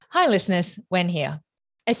Hi, listeners. Wen here.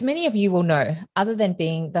 As many of you will know, other than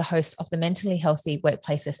being the host of the Mentally Healthy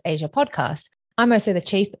Workplaces Asia podcast, I'm also the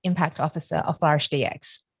Chief Impact Officer of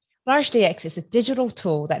FlourishDX. FlourishDX is a digital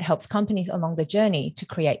tool that helps companies along the journey to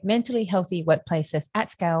create mentally healthy workplaces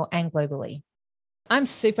at scale and globally. I'm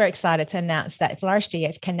super excited to announce that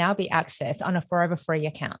FlourishDX can now be accessed on a forever free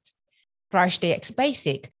account. FlourishDX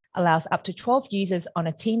Basic allows up to 12 users on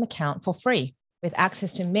a team account for free, with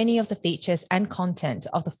access to many of the features and content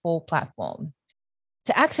of the full platform.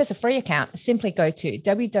 To access a free account, simply go to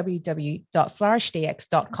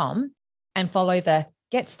www.flourishdx.com and follow the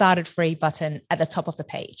Get Started Free button at the top of the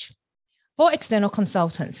page. For external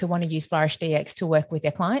consultants who want to use FlourishDX to work with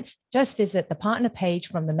their clients, just visit the partner page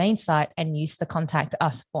from the main site and use the Contact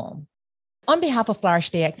Us form. On behalf of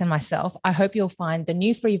FlourishDX and myself, I hope you'll find the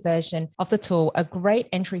new free version of the tool a great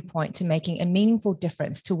entry point to making a meaningful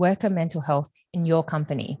difference to worker mental health in your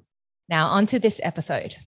company. Now, on to this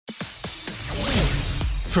episode.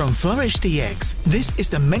 From FlourishDX, this is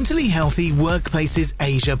the Mentally Healthy Workplaces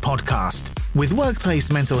Asia podcast. With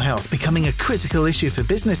workplace mental health becoming a critical issue for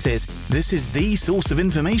businesses, this is the source of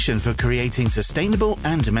information for creating sustainable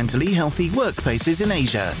and mentally healthy workplaces in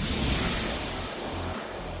Asia.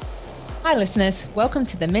 Hi, listeners. Welcome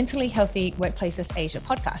to the Mentally Healthy Workplaces Asia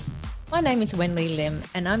podcast. My name is Wen Lim,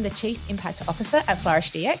 and I'm the Chief Impact Officer at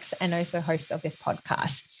FlourishDX and also host of this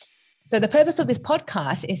podcast. So the purpose of this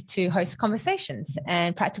podcast is to host conversations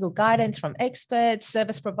and practical guidance from experts,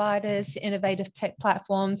 service providers, innovative tech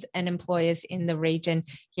platforms, and employers in the region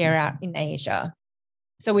here out in Asia.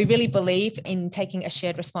 So we really believe in taking a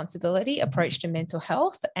shared responsibility approach to mental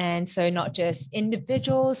health. And so not just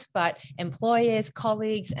individuals, but employers,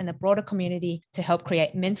 colleagues, and the broader community to help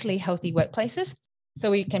create mentally healthy workplaces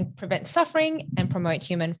so we can prevent suffering and promote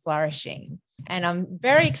human flourishing. And I'm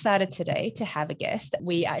very excited today to have a guest.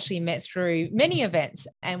 We actually met through many events,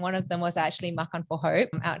 and one of them was actually Makan for Hope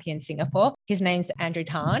out here in Singapore. His name's Andrew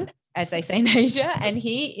Tan, as they say in Asia, and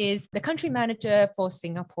he is the country manager for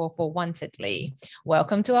Singapore for Wantedly.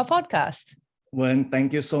 Welcome to our podcast. Wen,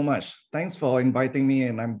 thank you so much. Thanks for inviting me,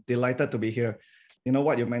 and I'm delighted to be here. You know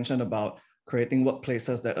what you mentioned about creating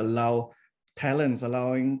workplaces that allow talents,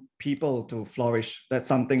 allowing people to flourish. That's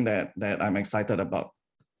something that I'm excited about.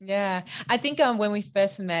 Yeah, I think when we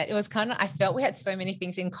first met, it was I felt we had so many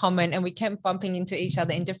things in common, and we kept bumping into each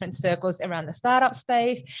other in different circles around the startup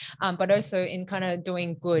space, but also in kind of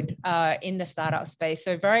doing good in the startup space.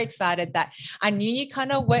 So very excited that I knew you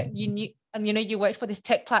you worked for this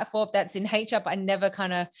tech platform that's in HR, but I never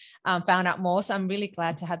kind of found out more. So I'm really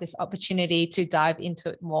glad to have this opportunity to dive into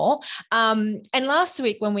it more. And last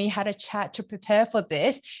week when we had a chat to prepare for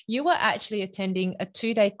this, you were actually attending a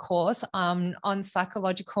 2-day course on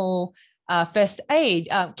psychological first aid.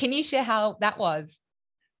 Can you share how that was?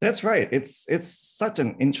 That's right. It's such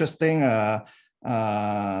an interesting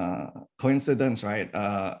coincidence, right?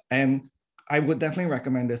 And I would definitely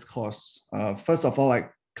recommend this course. First of all,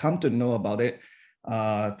 come to know about it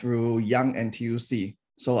through Young NTUC,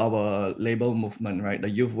 so our labor movement, right? The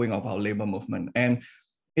youth wing of our labor movement. And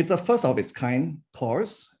it's a first of its kind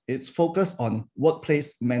course. It's focused on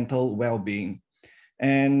workplace mental well-being.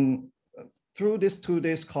 And through this 2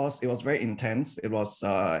 days course, it was very intense. It was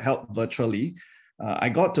held virtually. I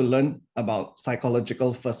got to learn about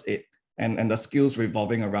psychological first aid and the skills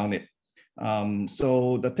revolving around it.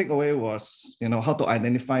 So the takeaway was, how to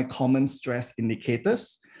identify common stress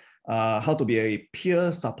indicators, how to be a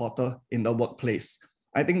peer supporter in the workplace.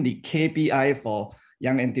 I think the KPI for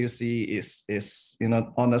Young NTUC is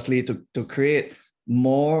honestly to create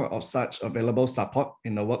more of such available support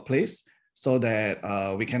in the workplace so that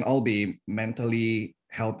we can all be mentally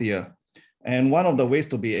healthier. And one of the ways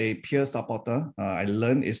to be a peer supporter, I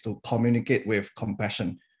learned, is to communicate with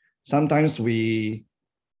compassion. Sometimes we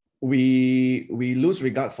lose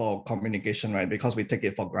regard for communication, right? Because we take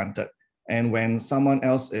it for granted. And when someone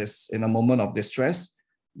else is in a moment of distress,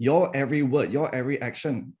 your every word, your every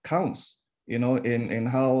action counts, in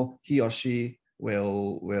how he or she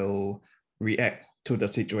will react to the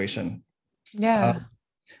situation. Yeah.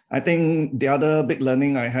 I think the other big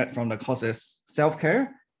learning I had from the course is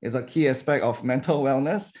self-care is a key aspect of mental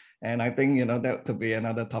wellness. And I think, that could be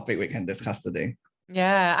another topic we can discuss today.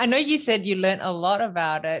 Yeah, I know you said you learned a lot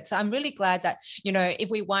about it. So I'm really glad that, if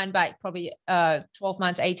we wind back probably 12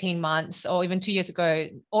 months, 18 months, or even 2 years ago,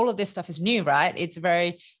 all of this stuff is new, right? It's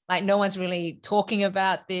very no one's really talking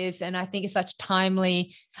about this. And I think it's such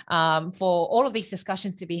timely for all of these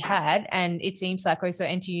discussions to be had. And it seems like also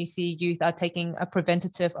NTUC youth are taking a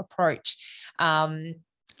preventative approach.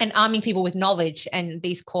 and arming people with knowledge and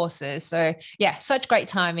these courses. So yeah, such great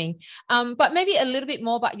timing. But maybe a little bit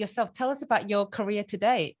more about yourself. Tell us about your career to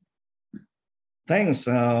date. Thanks.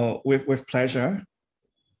 With pleasure.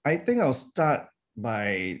 I think I'll start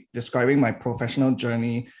by describing my professional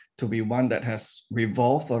journey to be one that has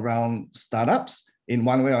revolved around startups in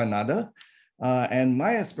one way or another. And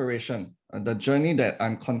my aspiration, the journey that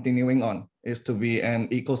I'm continuing on, is to be an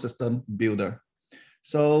ecosystem builder.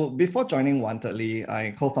 So before joining Wantedly,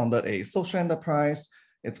 I co-founded a social enterprise.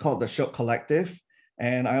 It's called the Shiok Collective.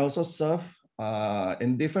 And I also serve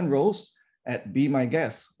in different roles at Be My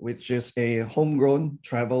Guest, which is a homegrown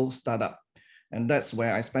travel startup. And that's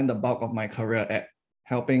where I spend the bulk of my career at,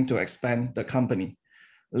 helping to expand the company.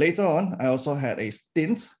 Later on, I also had a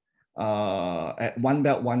stint at One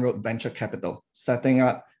Belt, One Road Venture Capital, setting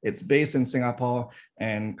up its base in Singapore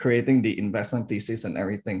and creating the investment thesis and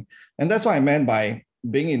everything. And that's what I meant by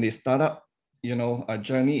being in the startup, a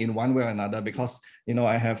journey in one way or another, because,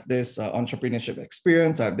 I have this entrepreneurship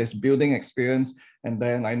experience, I have this building experience, and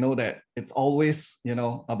then I know that it's always,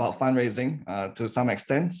 about fundraising to some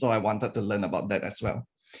extent. So I wanted to learn about that as well.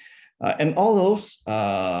 And all those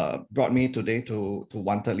brought me today to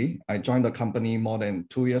Wantedly. I joined the company more than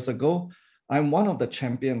 2 years ago. I'm one of the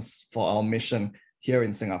champions for our mission here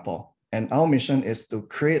in Singapore. And our mission is to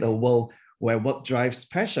create a world where work drives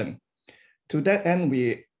passion. To that end,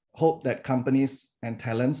 we hope that companies and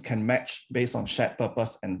talents can match based on shared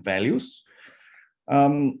purpose and values.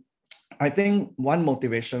 I think one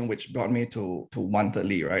motivation which brought me to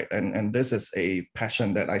Wantedly, right? And this is a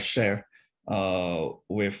passion that I share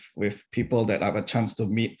with people that I have a chance to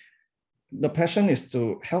meet. The passion is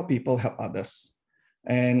to help people help others.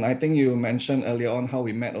 And I think you mentioned earlier on how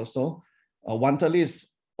we met also. Wantedly is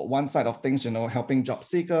one side of things, helping job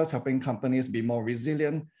seekers, helping companies be more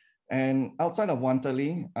resilient. And outside of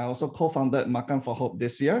Wantedly, I also co-founded Makan for Hope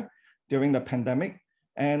this year during the pandemic.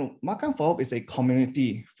 And Makan for Hope is a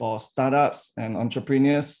community for startups and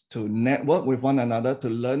entrepreneurs to network with one another, to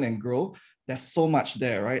learn and grow. There's so much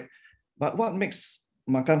there, right? But what makes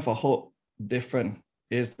Makan for Hope different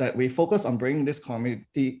is that we focus on bringing this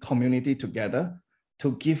community together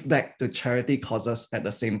to give back to charity causes at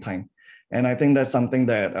the same time. And I think that's something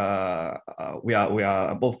that we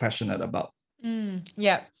are both passionate about.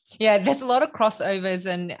 Yeah, there's a lot of crossovers,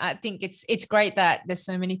 and I think it's great that there's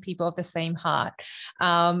so many people of the same heart.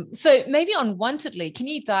 So maybe on Wantedly, can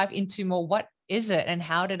you dive into more? What is it and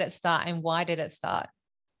how did it start and why did it start?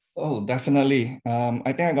 Oh, definitely.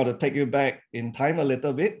 I think I got to take you back in time a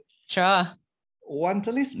little bit. Sure.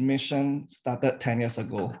 Wantedly's mission started 10 years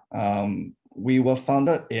ago. We were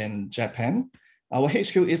founded in Japan. Our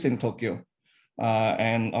HQ is in Tokyo.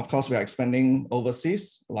 And of course, we are expanding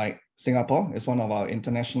overseas, like Singapore is one of our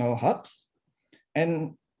international hubs.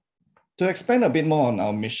 And to expand a bit more on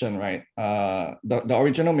our mission, right? The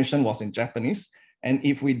original mission was in Japanese. And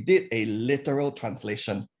if we did a literal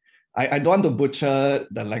translation, I don't want to butcher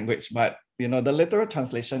the language, but the literal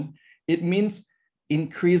translation, it means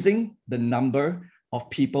increasing the number of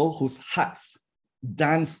people whose hearts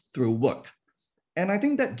dance through work. And I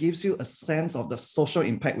think that gives you a sense of the social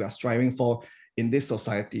impact we are striving for in this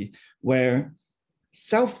society, where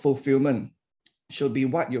self-fulfillment should be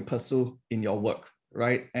what you pursue in your work,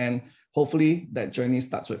 right? And hopefully that journey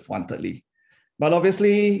starts with Wantedly. But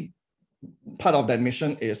obviously, part of that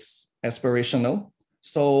mission is aspirational.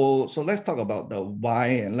 So let's talk about the why,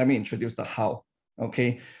 and let me introduce the how,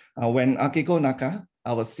 okay? When Akiko Naka,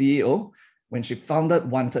 our CEO, when she founded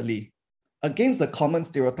Wantedly, against the common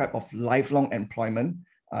stereotype of lifelong employment,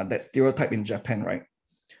 that stereotype in Japan, right?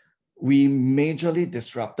 We majorly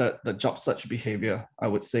disrupted the job search behavior, I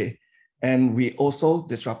would say. And we also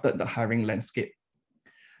disrupted the hiring landscape.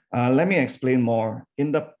 Let me explain more.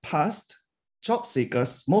 In the past,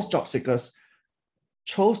 most job seekers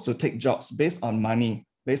chose to take jobs based on money,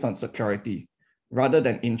 based on security, rather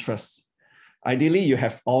than interest. Ideally, you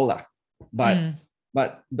have all,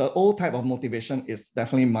 but the old type of motivation is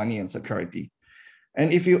definitely money and security.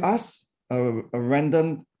 And if you ask a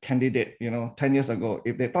random candidate, 10 years ago,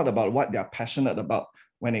 if they thought about what they're passionate about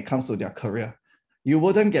when it comes to their career, you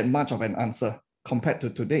wouldn't get much of an answer compared to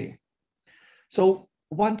today. So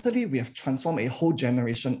Wantedly, we have transformed a whole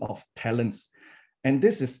generation of talents. And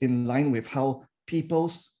this is in line with how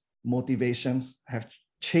people's motivations have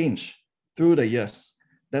changed through the years.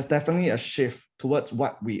 There's definitely a shift towards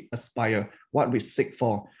what we aspire, what we seek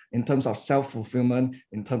for in terms of self-fulfillment,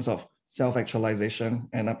 in terms of self-actualization,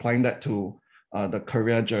 and applying that to the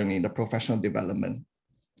career journey, the professional development.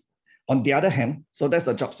 On the other hand, so that's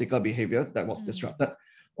the job seeker behavior that was disrupted.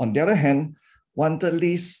 On the other hand,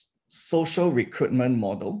 Wantedly's social recruitment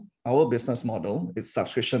model our business model, it's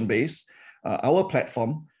subscription-based, our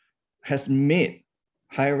platform has made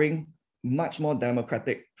hiring much more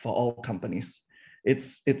democratic for all companies.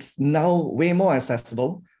 It's now way more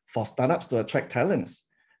accessible for startups to attract talents,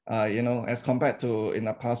 as compared to in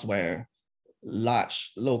the past where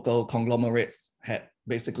large local conglomerates had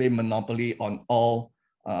basically monopoly on all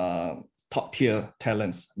top tier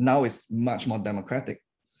talents. Now it's much more democratic.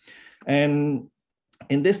 And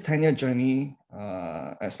in this 10-year journey,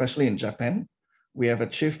 especially in Japan, we have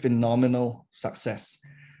achieved phenomenal success.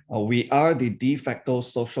 We are the de facto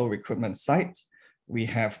social recruitment site. We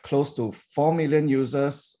have close to 4 million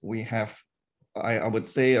users. We have, I would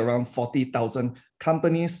say, around 40,000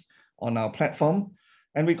 companies on our platform.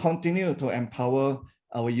 And we continue to empower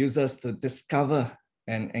our users to discover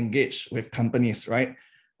and engage with companies, right?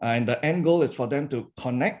 And the end goal is for them to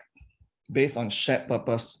connect based on shared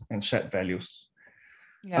purpose and shared values.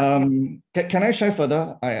 Yeah. Can I share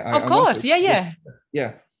further? Of course, yeah.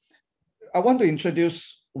 I want to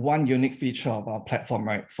introduce one unique feature of our platform,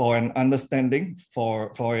 right? For an understanding,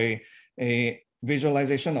 for a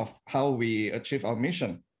visualization of how we achieve our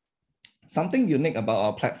mission. Something unique about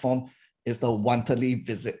our platform is the monthly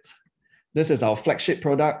visit. This is our flagship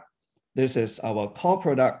product. This is our core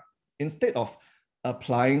product. Instead of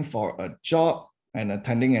applying for a job and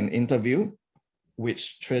attending an interview,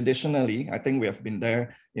 which traditionally, I think we have been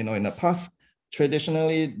there, in the past,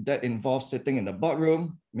 traditionally that involves sitting in the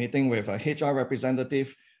boardroom, meeting with a HR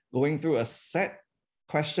representative, going through a set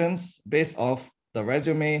questions based off the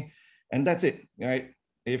resume, and that's it, right?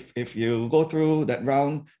 If you go through that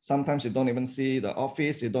round, sometimes you don't even see the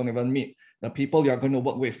office, you don't even meet the people you're going to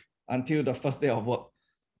work with until the first day of work,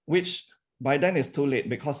 which by then is too late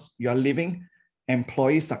because you are leaving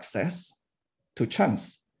employee success to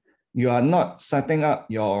chance. You are not setting up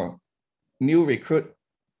your new recruit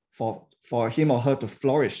for him or her to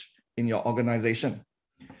flourish in your organization.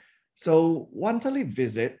 So monthly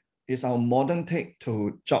visit is our modern take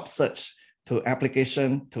to job search, to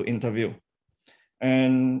application, to interview.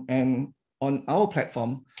 And on our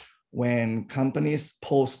platform, when companies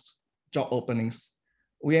post job openings,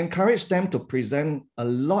 we encourage them to present a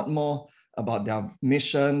lot more about their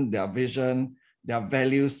mission, their vision, their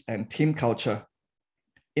values, and team culture,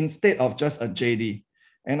 instead of just a JD.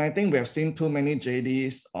 And I think we have seen too many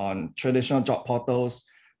JDs on traditional job portals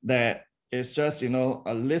that is just,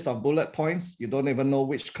 a list of bullet points. You don't even know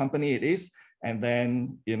which company it is. And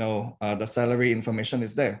then, the salary information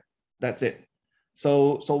is there. That's it.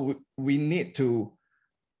 So we need to,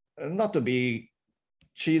 not to be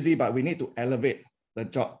cheesy, but we need to elevate the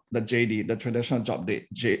JD, the traditional job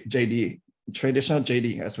JD, traditional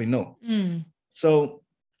JD, as we know. So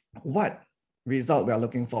what result we are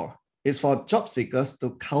looking for is for job seekers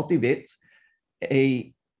to cultivate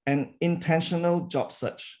an intentional job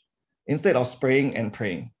search instead of spraying and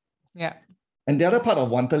praying. Yeah. And the other part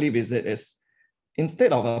of monthly visit is,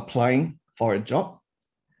 instead of applying for a job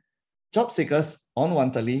seekers on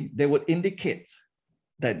monthly, they would indicate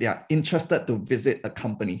that they are interested to visit a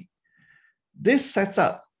company. This sets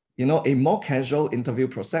up, a more casual interview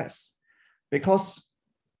process, because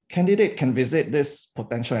candidate can visit this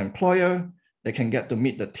potential employer, they can get to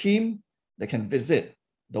meet the team, they can visit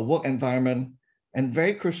the work environment, and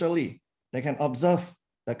very crucially, they can observe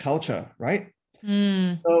the culture, right?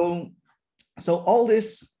 So all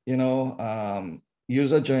this,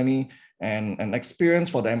 user journey and experience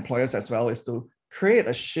for the employers as well is to create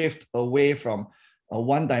a shift away from a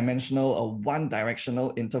one-dimensional, a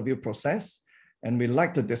one-directional interview process. And we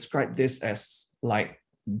like to describe this as like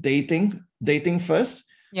dating first,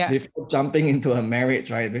 before jumping into a marriage,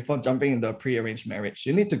 right? Before jumping into a pre-arranged marriage,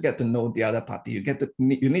 you need to get to know the other party.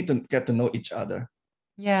 You need to get to know each other.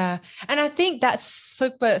 Yeah. And I think that's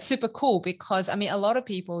super, super cool, because a lot of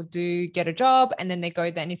people do get a job and then they go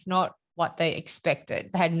there and it's not what they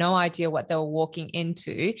expected. They had no idea what they were walking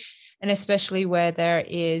into, and especially where there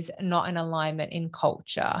is not an alignment in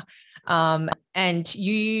culture. And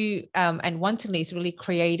you and Wantly is really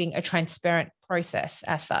creating a transparent process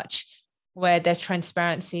as such, where there's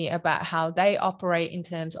transparency about how they operate in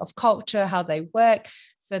terms of culture, how they work,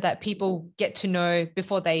 so that people get to know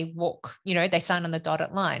before they walk, they sign on the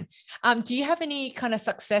dotted line. Do you have any kind of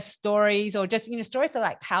success stories, or just, stories of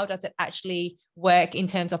like, how does it actually work in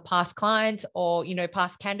terms of past clients or,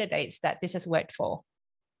 past candidates that this has worked for?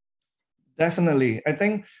 Definitely. I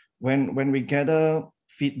think when we gather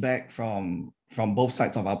feedback from both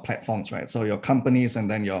sides of our platforms, right? So your companies and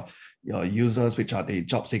then your users, which are the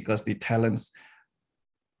job seekers, the talents,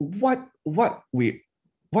 what we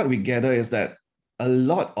gather is that a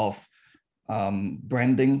lot of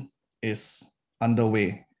branding is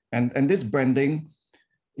underway, and this branding,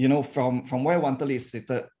 from where Wantali is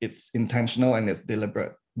seated, it's intentional and it's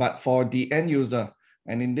deliberate. But for the end user,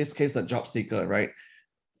 and in this case, the job seeker, right?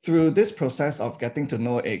 Through this process of getting to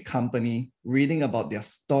know a company, reading about their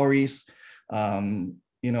stories,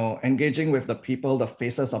 engaging with the people, the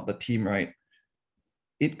faces of the team, right?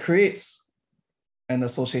 It creates an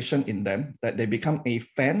association in them that they become a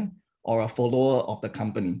fan or a follower of the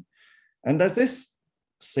company. And there's this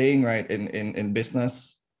saying, right, in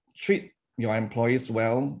business, treat your employees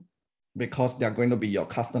well because they're going to be your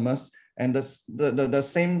customers. And the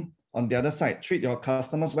same on the other side, treat your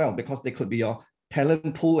customers well because they could be your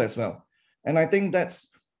talent pool as well. And I think that's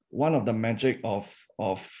one of the magic of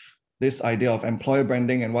this idea of employer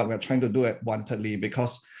branding and what we're trying to do at Wantedly,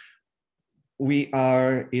 because we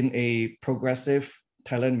are in a progressive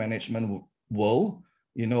talent management world.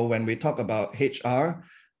 When we talk about HR,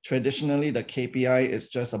 traditionally the KPI is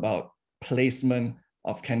just about placement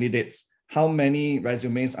of candidates, how many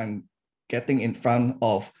resumes I'm getting in front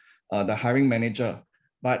of the hiring manager.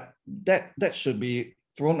 But that should be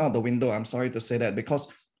thrown out the window. I'm sorry to say that, because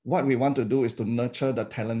what we want to do is to nurture the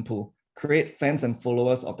talent pool, create fans and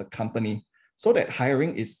followers of the company so that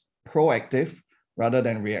hiring is proactive rather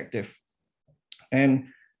than reactive. And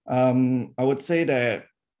I would say that,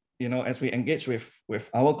 as we engage with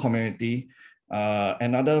our community,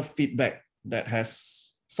 another feedback that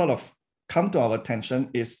has sort of come to our attention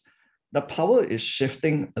is the power is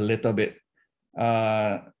shifting a little bit.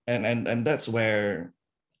 And that's where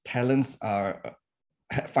talents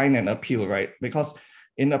find an appeal, right? Because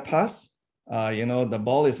in the past, the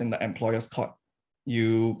ball is in the employer's court.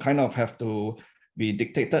 You kind of have to be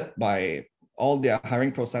dictated by all their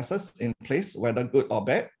hiring processes in place, whether good or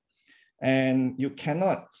bad. And you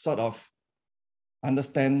cannot sort of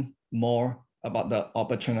understand more about the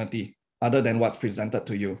opportunity other than what's presented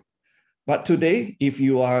to you. But today, if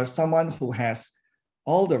you are someone who has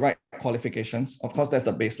all the right qualifications, of course, that's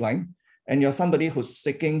the baseline, and you're somebody who's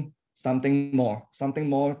seeking something more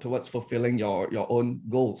towards fulfilling your own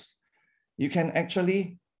goals, you can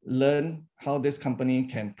actually learn how this company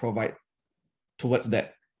can provide towards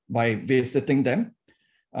that by visiting them,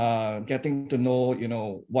 getting to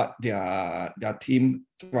know, what their team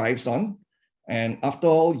thrives on. And after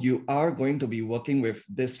all, you are going to be working with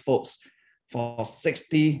these folks for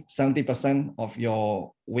 60-70% of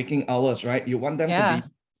your waking hours, right? You want them to be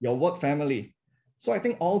your work family. So I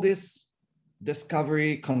think all this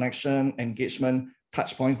discovery, connection, engagement,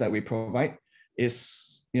 touch points that we provide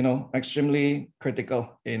is, extremely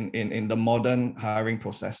critical in the modern hiring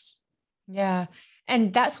process. Yeah.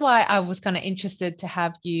 And that's why I was kind of interested to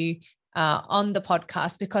have you on the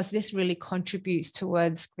podcast, because this really contributes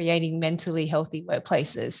towards creating mentally healthy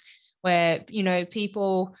workplaces where,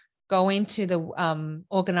 people go into the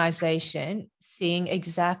organization seeing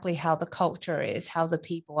exactly how the culture is, how the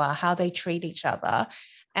people are, how they treat each other.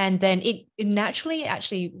 And then it naturally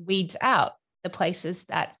actually weeds out the places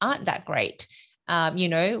that aren't that great,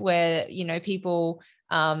 where, people,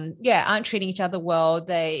 aren't treating each other well.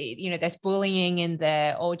 They, there's bullying in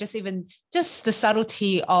there, or just the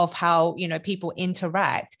subtlety of how, people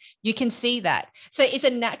interact. You can see that. So it's a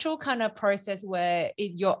natural kind of process where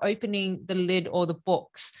you're opening the lid or the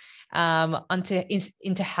books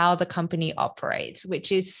into how the company operates,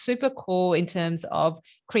 which is super cool in terms of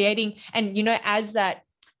creating. And,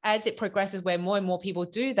 as it progresses, where more and more people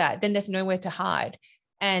do that, then there's nowhere to hide.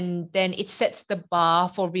 And then it sets the bar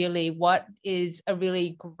for really what is a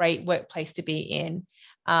really great workplace to be in.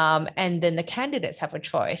 And then the candidates have a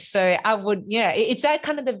choice. So it's that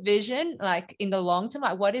kind of the vision, like in the long term,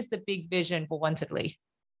 like what is the big vision for Wantedly?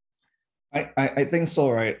 I think so,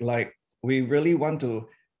 right? Like we really want to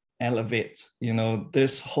elevate,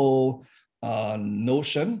 this whole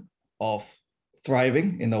notion of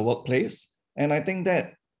thriving in the workplace. And I think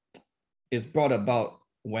that is brought about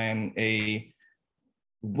when a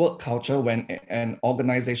work culture, when an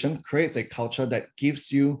organization creates a culture that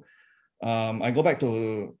gives you, I go back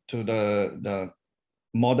to the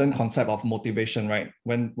modern concept of motivation, right?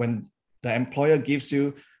 When the employer gives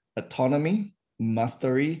you autonomy,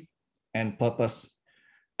 mastery, and purpose.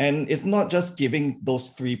 And it's not just giving those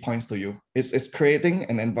 3 points to you. It's creating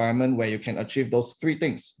an environment where you can achieve those 3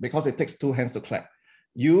 things, because it takes 2 hands to clap.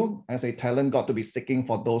 You, as a talent, got to be seeking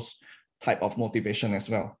for those type of motivation as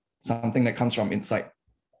well, something that comes from inside.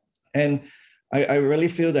 And I really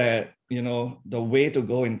feel that, the way to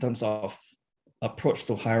go in terms of approach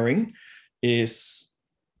to hiring is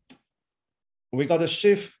we got to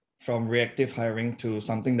shift from reactive hiring to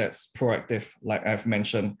something that's proactive, like I've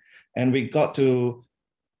mentioned. And we got to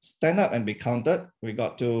stand up and be counted. We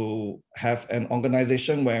got to have an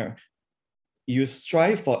organization where you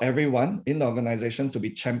strive for everyone in the organization to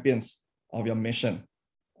be champions of your mission,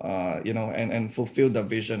 and fulfill the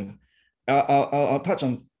vision. I'll touch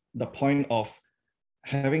on the point of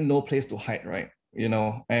having no place to hide, right?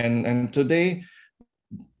 And today,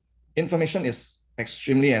 information is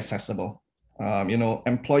extremely accessible.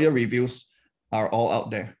 Employer reviews are all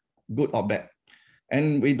out there, good or bad.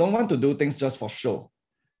 And we don't want to do things just for show,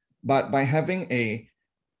 but by having a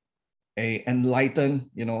enlightened,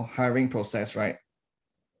 hiring process, right?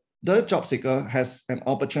 The job seeker has an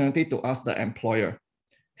opportunity to ask the employer,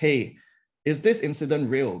 hey, is this incident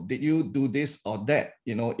real? Did you do this or that?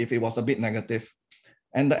 If it was a bit negative.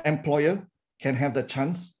 And the employer can have the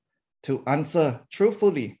chance to answer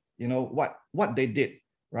truthfully, what they did,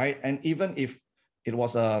 right? And even if it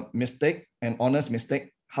was a mistake, an honest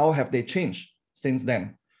mistake, how have they changed since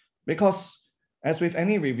then? Because as with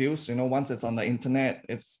any reviews, once it's on the internet,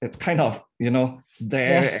 it's kind of,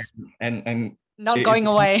 there. Yes. and not going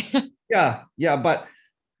away. Yeah.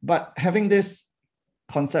 But having this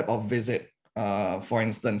concept of visit, for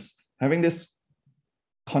instance, having this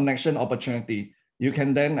connection opportunity, you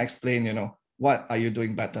can then explain, what are you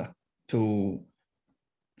doing better to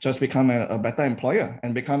just become a better employer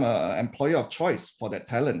and become an employer of choice for that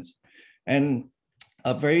talent. And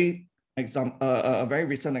a very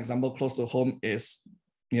recent example close to home is,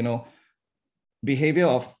 behavior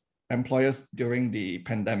of employers during the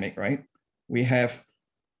pandemic, right? We have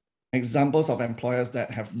examples of employers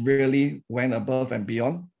that have really went above and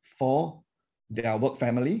beyond for their work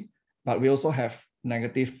family, but we also have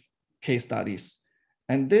negative case studies.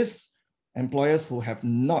 And these employers who have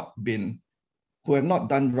not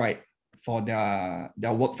done right for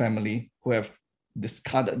their work family, who have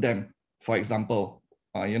discarded them, for example,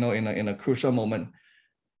 in a crucial moment,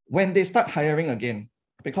 when they start hiring again,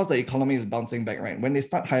 because the economy is bouncing back, right? When they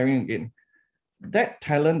start hiring again, that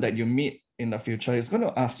talent that you meet in the future is going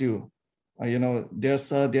to ask you, dear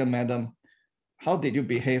sir, dear madam, how did you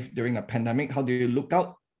behave during the pandemic? How do you look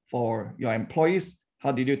out for your employees?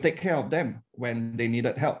 How did you take care of them when they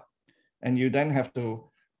needed help? And you then have to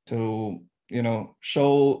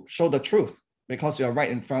show the truth, because you're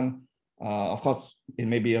right in front. Of course, it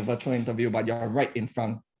may be a virtual interview, but you're right in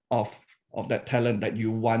front of that talent that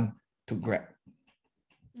you want to grab.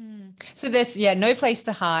 So there's no place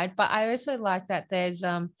to hide, but I also like that there's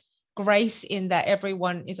grace in that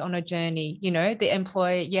everyone is on a journey. The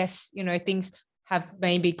employer, yes, things have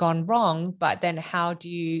maybe gone wrong, but then how do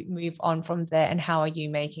you move on from there, and how are you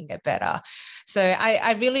making it better? So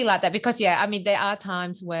I really like that, because there are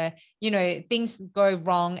times where things go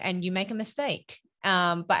wrong and you make a mistake,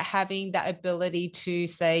 but having that ability to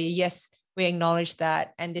say, yes, we acknowledge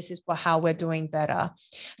that, and this is how we're doing better.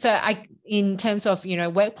 So in terms of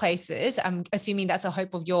workplaces, I'm assuming that's a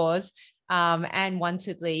hope of yours, and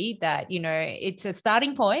Wantedly, that it's a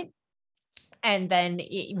starting point, and then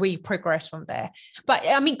we progress from there. But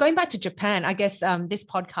going back to Japan, I guess this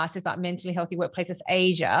podcast is about mentally healthy workplaces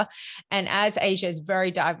Asia, and as Asia is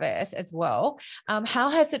very diverse as well, how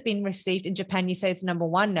has it been received in Japan? You say it's number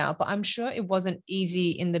one now, but I'm sure it wasn't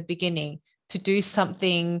easy in the beginning to do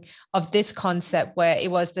something of this concept, where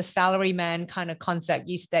it was the salaryman kind of concept.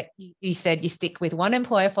 You said you stick with one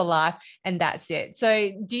employer for life and that's it.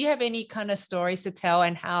 So do you have any kind of stories to tell,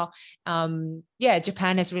 and how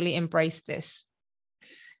Japan has really embraced this?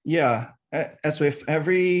 Yeah, as with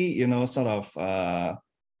every sort of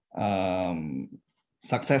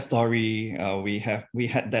success story, we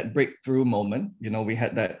had that breakthrough moment. We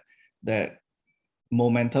had that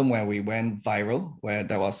momentum where we went viral, where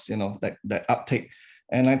there was that uptake.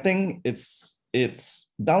 And I think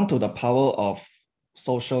it's down to the power of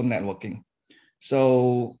social networking.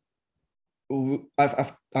 So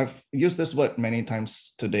I've used this word many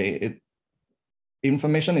times today.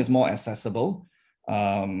 Information is more accessible.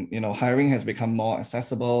 Hiring has become more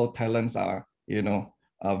accessible. Talents are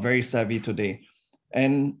very savvy today.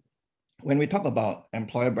 And when we talk about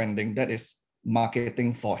employer branding, that is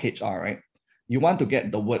marketing for HR, right? You want to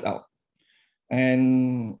get the word out.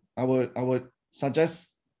 And I would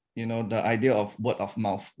suggest, the idea of word of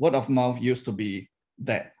mouth. Word of mouth used to be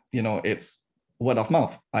that, it's word of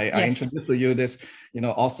mouth. I introduced to you this,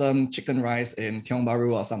 awesome chicken rice in Tiong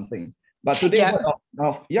Bahru or something. But today,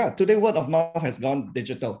 word of mouth has gone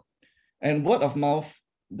digital. And word of mouth,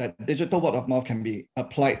 that digital word of mouth can be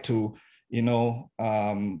applied to, the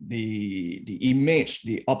image,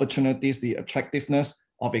 the opportunities, the attractiveness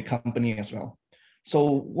of a company as well.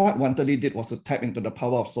 So what Wantedly did was to tap into the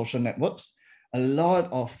power of social networks. A lot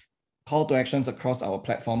of call to actions across our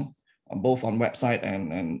platform, both on website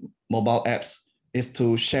and mobile apps, is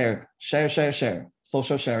to share, social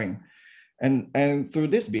sharing. And through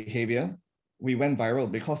this behavior, we went viral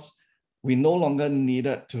because we no longer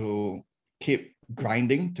needed to keep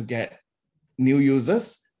grinding to get new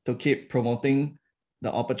users, to keep promoting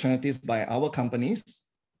the opportunities by our companies,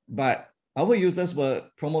 but our users were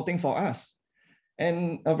promoting for us.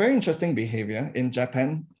 And a very interesting behavior in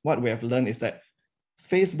Japan, what we have learned is that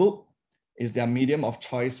Facebook is their medium of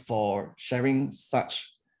choice for sharing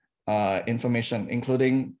such information,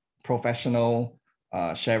 including professional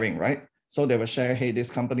sharing, right? So they will share, hey, this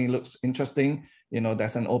company looks interesting.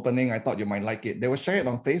 There's an opening. I thought you might like it. They will share it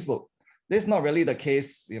on Facebook. This is not really the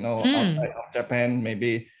case, outside of Japan,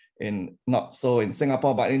 maybe not so in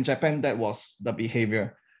Singapore, but in Japan, that was the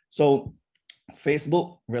behavior. So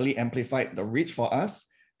Facebook really amplified the reach for us.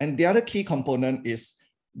 And the other key component is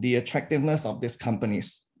the attractiveness of these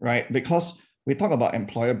companies, right? Because we talk about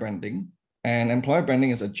employer branding, and employer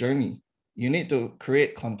branding is a journey. You need to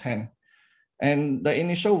create content. And the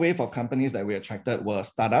initial wave of companies that we attracted were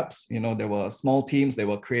startups. There were small teams, they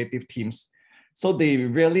were creative teams. So they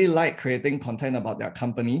really like creating content about their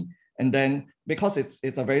company. And then because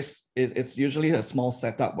it's usually a small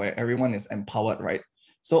setup where everyone is empowered, right?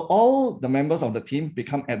 So all the members of the team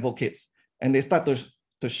become advocates and they start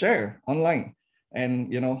to share online. And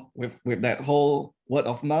with that whole word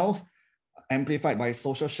of mouth amplified by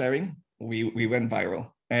social sharing, we went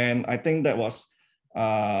viral. And I think that was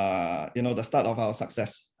the start of our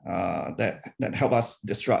success that helped us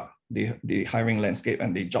disrupt the hiring landscape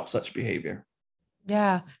and the job search behavior.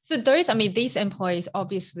 Yeah. So these employees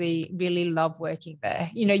obviously really love working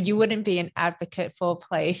there. You wouldn't be an advocate for a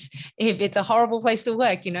place if it's a horrible place to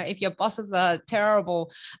work. If your bosses are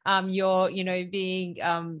terrible, you're, being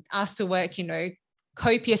asked to work,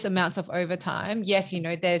 copious amounts of overtime. Yes,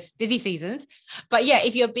 there's busy seasons, but yeah,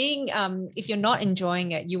 if you're not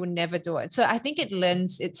enjoying it, you will never do it. So I think it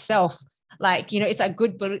lends itself, it's a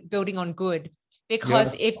good building on good.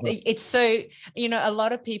 Because if it's so, a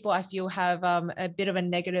lot of people I feel have a bit of a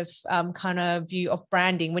negative kind of view of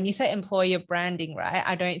branding. When you say employer branding, right,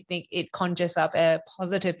 I don't think it conjures up a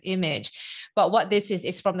positive image. But what this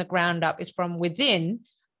is from the ground up, is from within.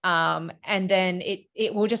 And then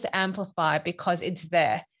it will just amplify because it's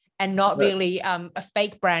there and not really a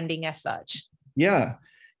fake branding as such. Yeah,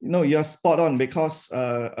 you're spot on, because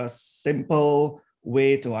a simple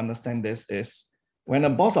way to understand this is, when a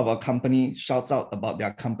boss of a company shouts out about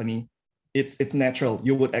their company, it's natural.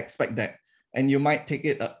 You would expect that. And you might take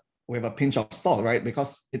it with a pinch of salt, right?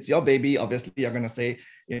 Because it's your baby. Obviously, you're going to say,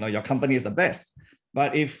 your company is the best.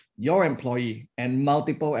 But if your employee and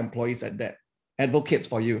multiple employees at that advocates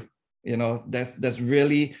for you, there's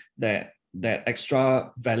really that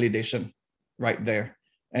extra validation right there.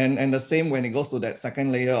 And the same when it goes to that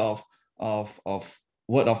second layer of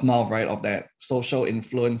word of mouth, right? Of that social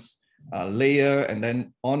influence layer, and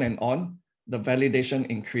then on, the validation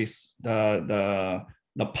increase, the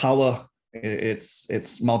power,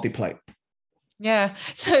 it's multiplied. Yeah.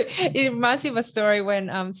 So it reminds me of a story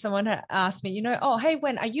when someone had asked me, oh, hey,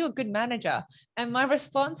 Wen, are you a good manager? And my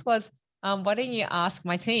response was, why don't you ask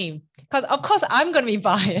my team? Because of course I'm going to be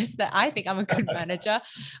biased that I think I'm a good manager,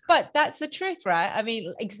 but that's the truth, right? I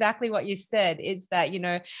mean, exactly what you said is that,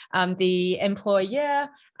 the employer,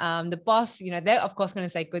 the boss, they're of course going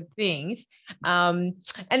to say good things. And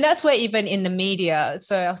that's where even in the media,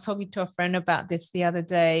 so I was talking to a friend about this the other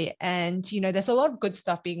day, and, there's a lot of good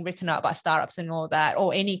stuff being written out about startups and all that,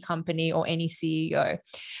 or any company or any CEO.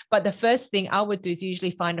 But the first thing I would do is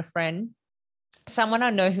usually find a friend, someone I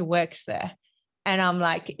know who works there. And I'm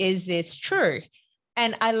like, is this true?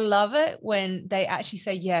 And I love it when they actually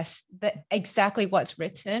say, yes, that exactly what's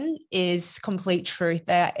written is complete truth.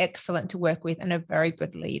 They are excellent to work with and a very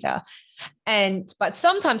good leader. But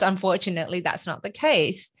sometimes, unfortunately, that's not the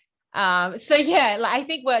case. So yeah, I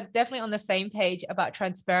think we're definitely on the same page about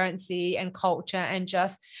transparency and culture, and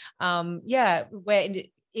just, where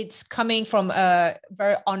it's coming from a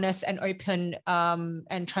very honest and open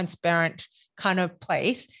and transparent kind of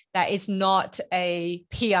place, that it's not a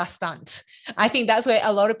PR stunt. I think that's where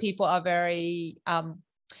a lot of people are very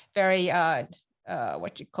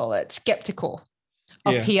skeptical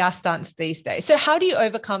of PR stunts these days. So how do you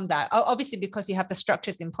overcome that? Obviously, because you have the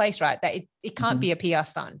structures in place, right? That it can't be a PR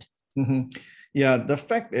stunt. Mm-hmm. Yeah, the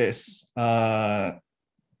fact is,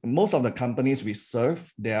 most of the companies we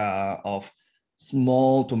serve, they are of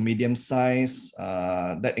small to medium size,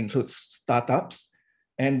 that includes startups.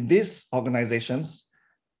 And these organizations,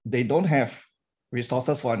 they don't have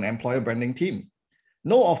resources for an employer branding team.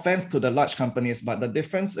 No offense to the large companies, but the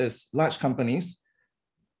difference is large companies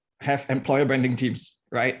have employer branding teams,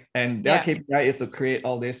 right? And their KPI is to create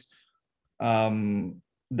all this,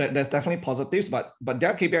 there's definitely positives, but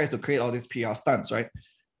their KPI is to create all these PR stunts, right?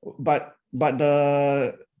 But but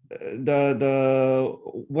the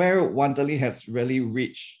where Wantely has really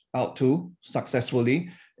reached out to successfully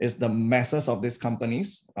is the masses of these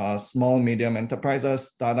companies, small, medium enterprises,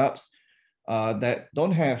 startups that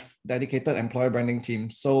don't have dedicated employer branding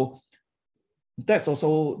teams. So that's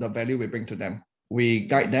also the value we bring to them. We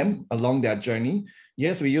guide them along their journey.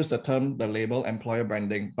 Yes, we use the label employer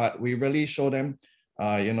branding, but we really show them,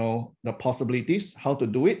 the possibilities, how to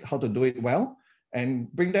do it well,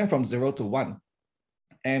 and bring them from 0 to 1.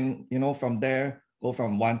 And, from there, go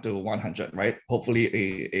from 1 to 100, right? Hopefully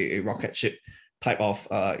a rocket ship type of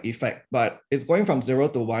effect. But it's going from 0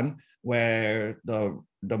 to 1 where the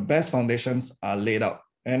best foundations are laid out.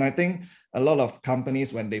 And I think a lot of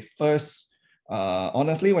companies, when they first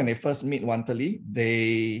meet Wantely,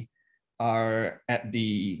 they are at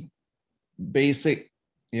the basic,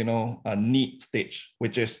 need stage,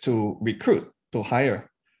 which is to recruit, to hire.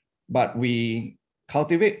 But we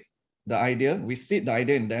cultivate the idea, we seed the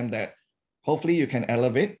idea in them that hopefully you can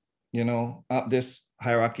elevate, up this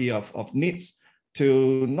hierarchy of needs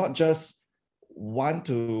to not just want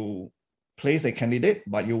to place a candidate,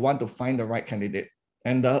 but you want to find the right candidate.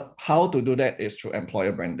 And how to do that is through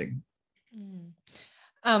employer branding.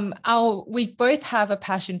 We both have a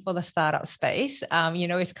passion for the startup space.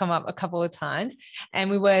 It's come up a couple of times, and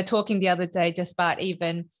we were talking the other day just about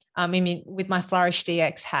even, with my Flourish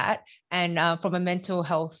DX hat and from a mental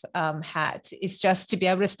health hat, it's just to be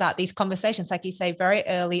able to start these conversations, like you say, very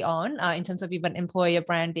early on in terms of even employer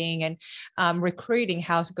branding and recruiting,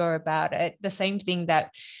 how to go about it. The same thing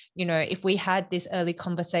that, if we had these early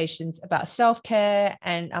conversations about self-care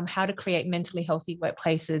and how to create mentally healthy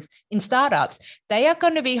workplaces in startups, they are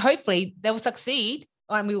going to be, hopefully they'll succeed.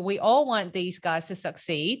 I mean, we all want these guys to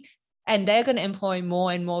succeed, and they're going to employ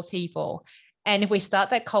more and more people. And if we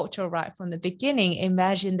start that culture right from the beginning,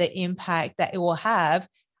 imagine the impact that it will have,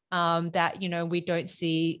 that, we don't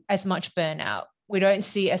see as much burnout. We don't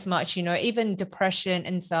see as much, even depression,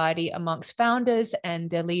 anxiety amongst founders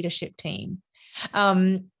and their leadership team.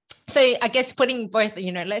 So I guess putting both,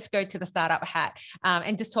 let's go to the startup hat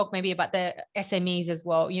and just talk maybe about the SMEs as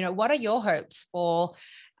well. What are your hopes for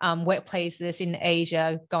workplaces in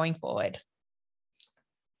Asia going forward?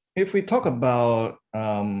 If we talk about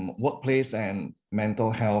workplace and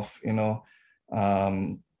mental health,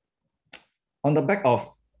 on the back of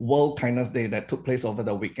World Kindness Day that took place over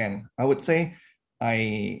the weekend, I would say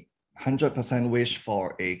I 100% wish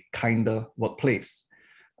for a kinder workplace.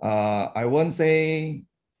 I won't say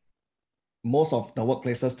most of the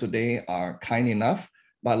workplaces today are kind enough,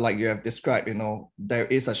 but like you have described, there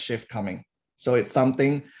is a shift coming. So it's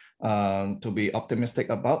something to be optimistic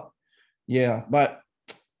about. Yeah, but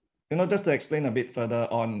just to explain a bit further,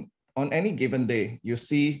 on any given day, you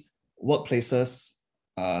see workplaces'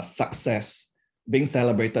 success being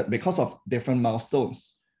celebrated because of different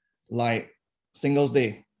milestones, like Singles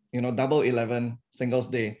Day, Double 11 Singles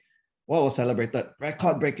Day. What was celebrated?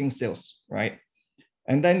 Record-breaking sales, right?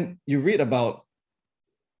 And then you read about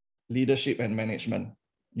leadership and management.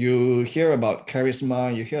 You hear about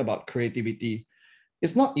charisma, you hear about creativity.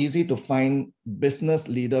 It's not easy to find business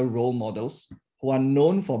leader role models who are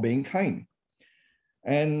known for being kind.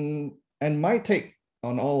 And my take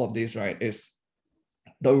on all of this, right, is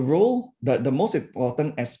the role, the most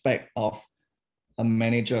important aspect of a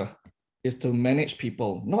manager is to manage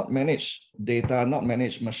people, not manage data, not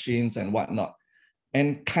manage machines and whatnot.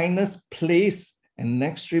 And kindness plays an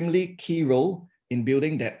extremely key role in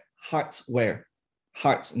building that heartware,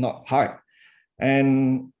 heart, not heart.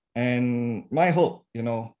 And my hope,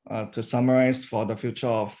 to summarize for the future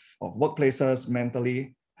of workplaces,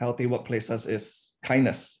 mentally healthy workplaces, is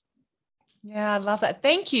kindness. Yeah, I love that.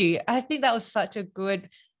 Thank you. I think that was such a good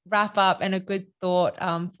wrap up and a good thought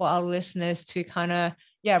for our listeners to kind of,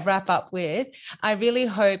 wrap up with. I really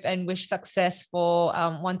hope and wish success for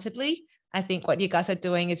Wantedly. I think what you guys are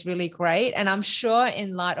doing is really great. And I'm sure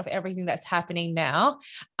in light of everything that's happening now,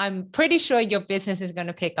 I'm pretty sure your business is going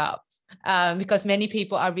to pick up. Because many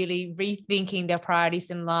people are really rethinking their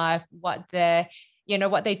priorities in life, what they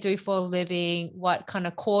do for a living, what kind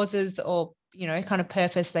of causes or, kind of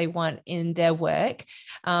purpose they want in their work.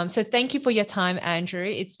 So thank you for your time, Andrew.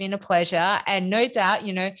 It's been a pleasure. And no doubt,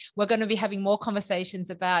 we're going to be having more conversations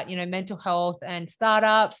about, mental health and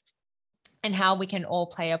startups and how we can all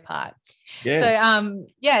play a part. Yes.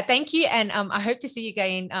 So, thank you. And I hope to see you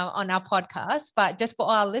again on our podcast. But just for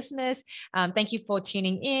our listeners, thank you for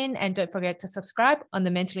tuning in. And don't forget to subscribe on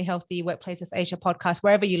the Mentally Healthy Workplaces Asia podcast,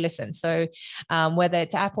 wherever you listen. So whether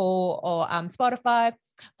it's Apple or Spotify,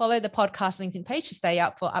 follow the podcast LinkedIn page to stay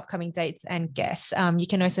up for upcoming dates and guests. You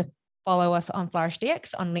can also follow us on Flourish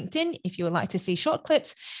DX on LinkedIn if you would like to see short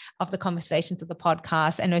clips of the conversations of the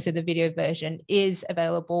podcast. And also the video version is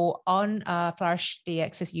available on Flourish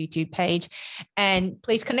DX's YouTube page. And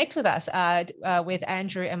please connect with us, with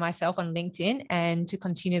Andrew and myself on LinkedIn, and to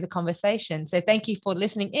continue the conversation. So thank you for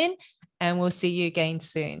listening in, and we'll see you again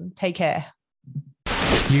soon. Take care.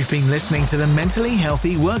 You've been listening to the Mentally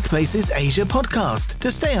Healthy Workplaces Asia podcast. To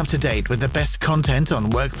stay up to date with the best content on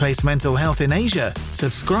workplace mental health in Asia,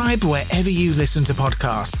 subscribe wherever you listen to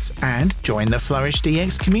podcasts and join the Flourish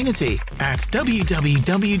DX community at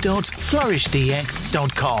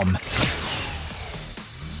www.flourishdx.com.